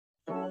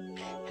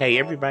Hey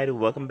everybody,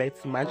 welcome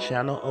back to my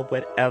channel or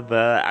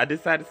whatever. I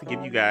decided to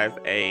give you guys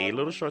a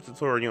little short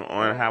tutorial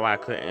on how I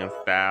cut and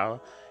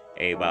style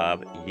a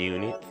bob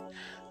unit.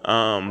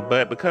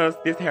 But because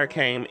this hair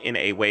came in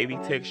a wavy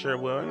texture,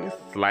 well, in a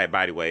slight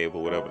body wave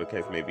or whatever the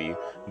case may be,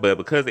 but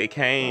because it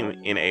came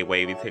in a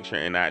wavy texture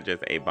and not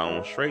just a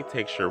bone straight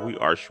texture, we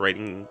are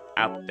straightening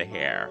out the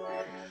hair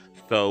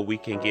so we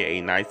can get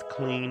a nice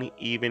clean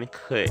even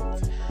cut.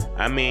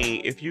 I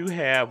mean, if you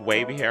have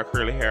wavy hair,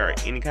 curly hair, or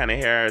any kind of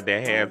hair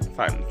that has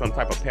some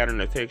type of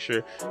pattern or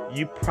texture,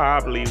 you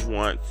probably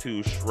want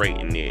to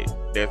straighten it.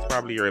 That's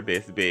probably your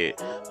best bet.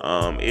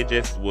 It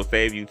just will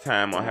save you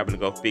time on having to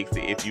go fix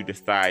it if you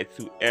decide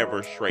to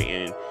ever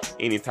straighten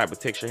any type of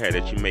texture hair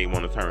that you may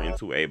want to turn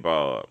into a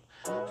bob.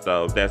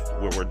 So that's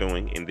what we're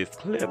doing in this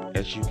clip,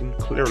 as you can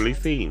clearly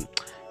see.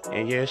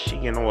 And yeah, she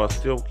getting all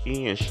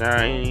silky and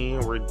shiny.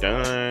 We're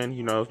done.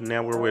 You know,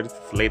 now we're ready to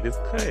slay this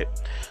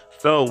cut.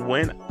 So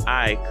when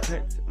I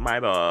cut my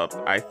bob,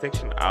 I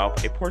section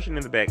off a portion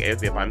in the back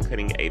as if I'm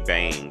cutting a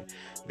bang.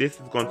 This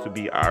is going to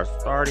be our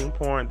starting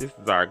point. This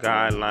is our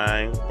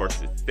guideline for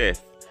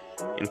success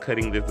in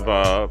cutting this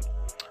bob.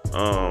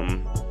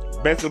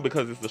 Basically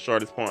because it's the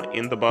shortest point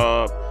in the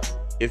bob,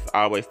 it's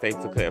always safe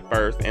to cut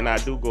first. And I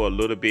do go a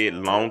little bit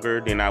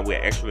longer than I would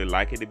actually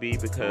like it to be,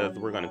 because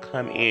we're going to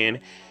come in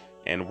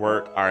and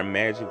work our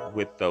magic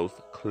with those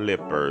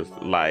clippers.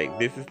 Like,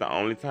 this is the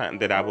only time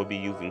that I will be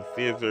using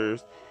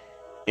scissors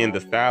in the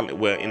styling,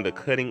 well, in the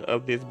cutting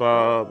of this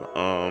bob.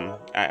 I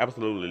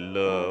absolutely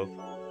love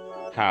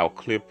how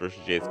clippers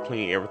just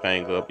clean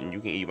everything up, and you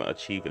can even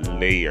achieve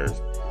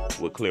layers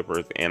with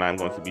clippers. And I'm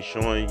going to be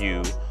showing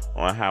you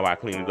on how I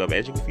clean it up.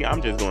 As you can see,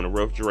 I'm just doing a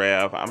rough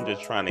draft. I'm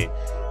just trying to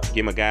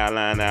get my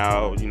guideline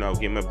out, you know,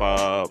 get my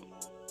bob,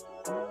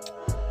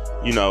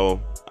 you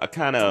know, a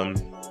kind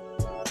of,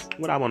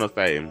 what I want to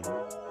say,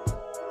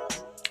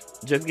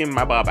 just giving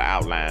my bob an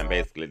outline.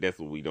 Basically, that's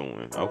what we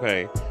doing,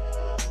 okay?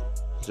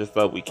 Just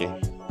so we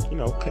can, you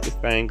know, cut this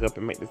thing up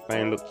and make this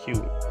thing look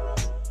cute.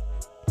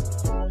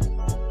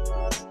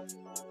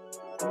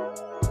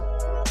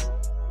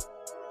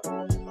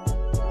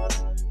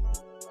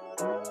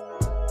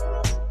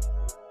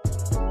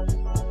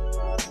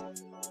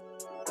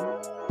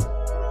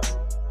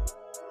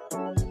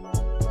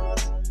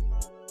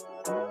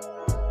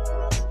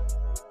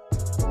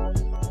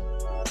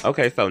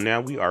 Okay, so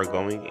now we are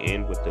going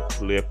in with the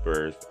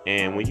clippers.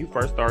 And when you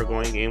first start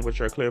going in with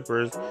your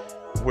clippers,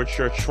 what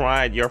you're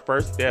trying, your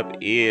first step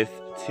is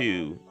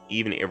to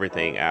even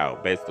everything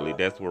out. Basically,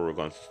 that's what we're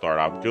going to start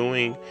off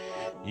doing.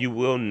 You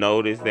will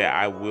notice that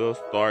I will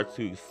start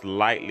to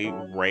slightly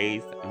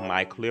raise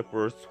my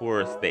clippers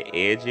towards the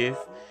edges.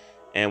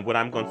 And what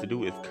I'm going to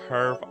do is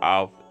curve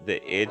off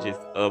the edges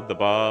of the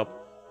bob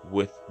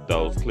with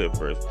those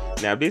clippers.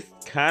 Now, this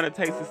kind of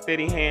takes a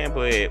steady hand,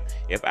 but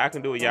if I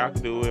can do it, y'all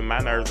can do it. My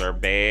nerves are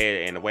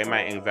bad, and the way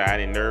my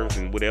anxiety and nerves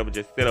and whatever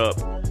just sit up,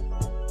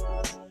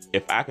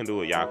 if I can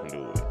do it, y'all can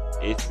do it.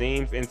 It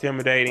seems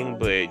intimidating,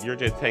 but you're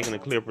just taking the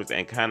clippers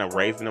and kind of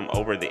raising them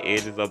over the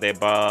edges of that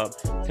bob,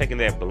 taking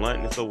that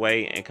bluntness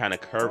away and kind of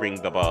curving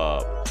the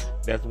bob.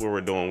 That's what we're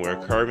doing. We're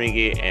curving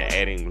it and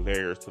adding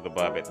layers to the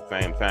bob at the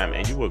same time,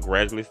 and you will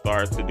gradually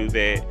start to do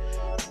that,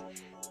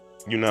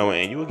 you know,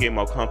 and you will get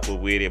more comfortable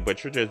with it,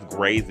 but you're just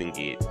grazing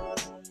it.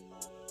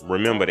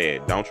 Remember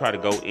that. Don't try to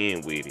go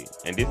in with it.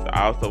 And this is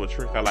also a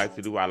trick I like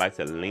to do. I like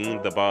to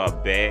lean the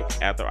bob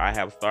back after I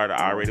have started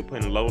already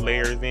putting low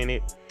layers in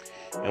it.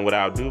 And what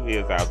I'll do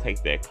is I'll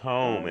take that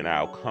comb and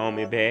I'll comb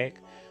it back.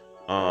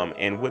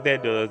 And what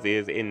that does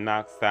is it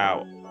knocks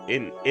out,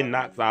 it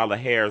knocks all the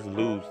hairs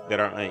loose that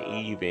are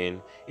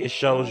uneven. It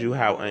shows you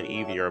how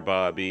uneven your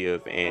bob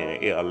is,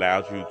 and it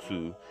allows you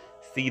to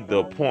see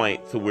the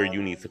point to where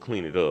you need to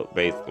clean it up,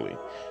 basically.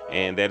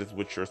 And that is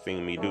what you're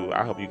seeing me do.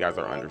 I hope you guys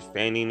are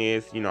understanding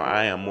this. You know,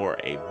 I am more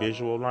a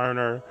visual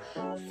learner,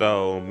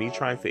 so me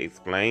trying to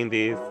explain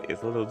this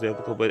is a little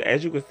difficult, but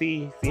as you can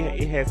see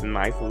it has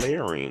nice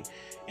layering,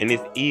 and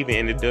it's even,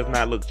 and it does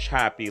not look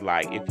choppy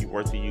like if you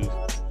were to use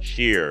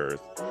shears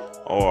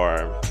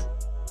or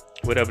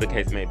whatever the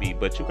case may be.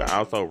 But you can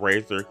also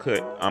razor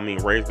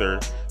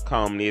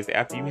comb this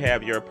after you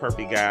have your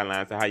perfect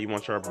guidelines of how you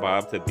want your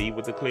bob to be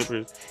with the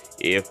clippers.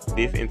 If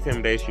this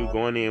intimidates you,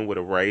 going in with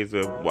a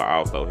razor will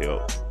also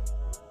help.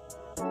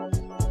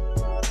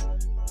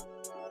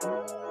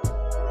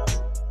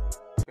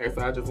 Okay,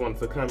 so I just wanted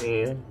to come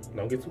in.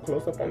 Don't get too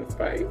close up on the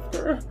face,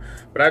 girl.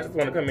 But I just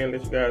want to come in and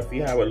let you guys see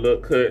how it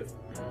look cut.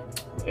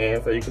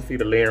 And so you can see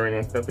the layering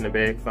and stuff in the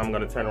back. So I'm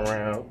going to turn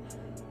around.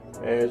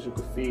 As you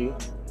can see,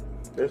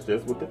 that's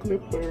just with the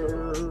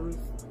clippers.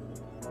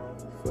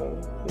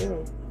 So, yeah.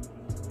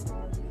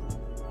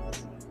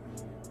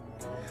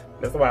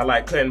 That's why I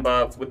like cutting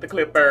bobs with the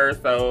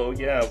clippers. So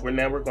yeah,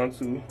 now we're going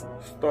to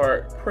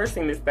start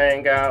pressing this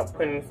thing out,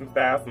 putting some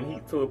style, some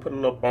heat to it, put a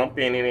little bump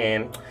in it,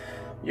 and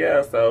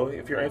yeah, so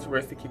if you're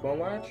interested, keep on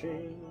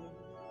watching.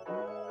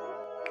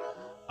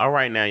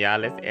 Alright now, y'all,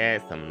 let's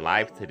add some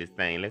life to this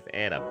thing. Let's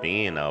add a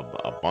bend,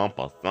 a bump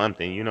or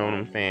something, you know what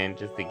I'm saying,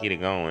 just to get it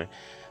going.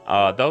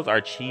 Those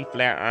are cheap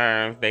flat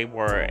irons. They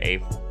were a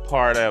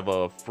part of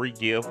a free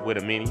gift with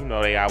a mini. You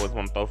know they always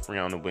want to throw free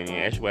on the mini.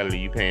 Actually,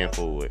 you paying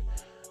for it.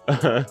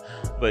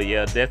 But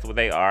yeah, that's what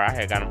they are. I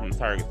had got them from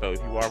Target, so if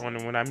you are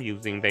wondering what I'm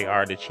using, they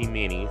are the Chi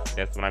Minis.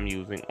 That's what I'm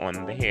using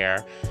on the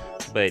hair.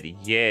 But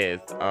yes,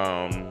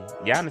 y'all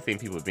done seen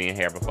people being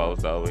hair before,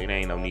 so it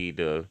ain't no need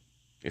to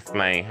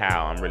explain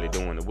how I'm really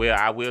doing it. Well,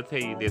 I will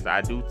tell you this,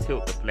 I do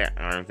tilt the flat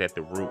irons at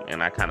the root,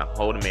 and I kind of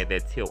hold them at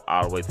that tilt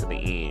all the way to the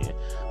end.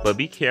 But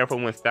be careful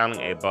when styling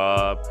a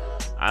bob.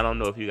 I don't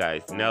know if you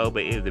guys know,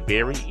 but it is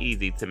very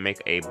easy to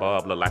make a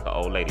bob look like an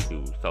old lady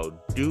do. So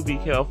do be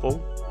careful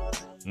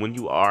when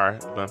you are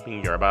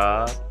bumping your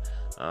bob,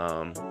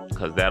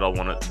 because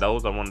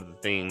those are one of the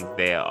things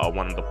that are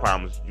one of the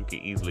problems you can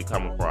easily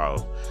come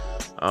across.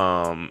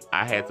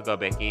 I had to go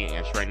back in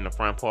and straighten the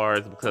front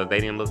parts because they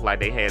didn't look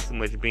like they had too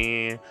much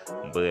bend,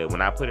 but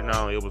when I put it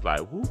on, it was like,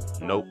 whoop,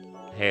 nope,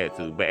 had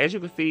to. But as you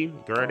can see,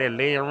 girl, that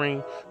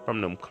layering from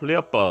them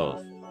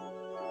clippers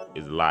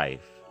is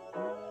life.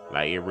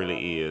 Like, it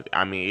really is.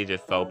 I mean, it's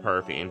just so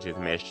perfect and just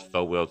meshed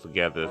so well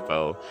together.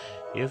 So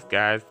yes,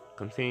 guys,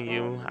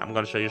 continue. I'm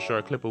gonna show you a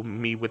short clip of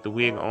me with the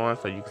wig on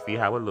so you can see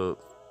how it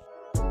looks.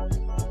 As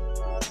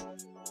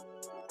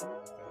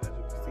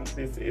you can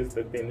see, this is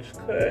the finished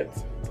cut.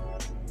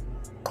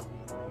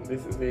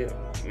 This is it.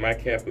 My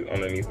cap is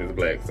underneath is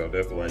black, so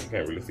that's why you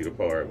can't really see the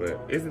part, but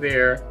it's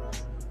there.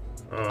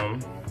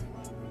 As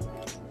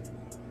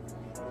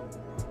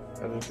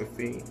you can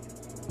see,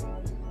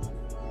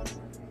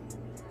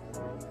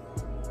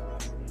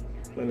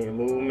 plenty of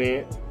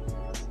movement.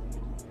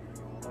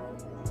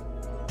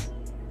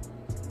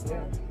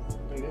 Yeah,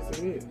 and this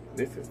is it.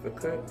 This is the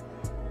cut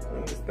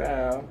and the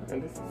style,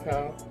 and this is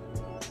how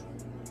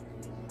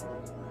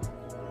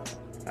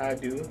I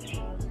do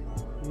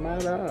my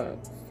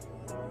dogs.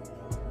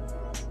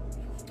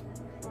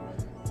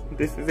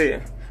 This is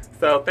it.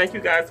 So thank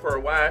you guys for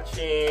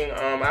watching.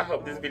 I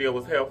hope this video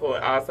was helpful.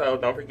 Also,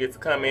 don't forget to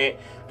comment,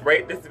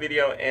 rate this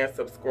video, and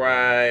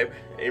subscribe.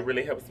 It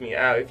really helps me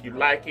out if you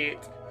like it,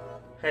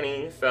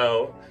 honey.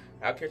 So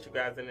I'll catch you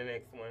guys in the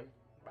next one.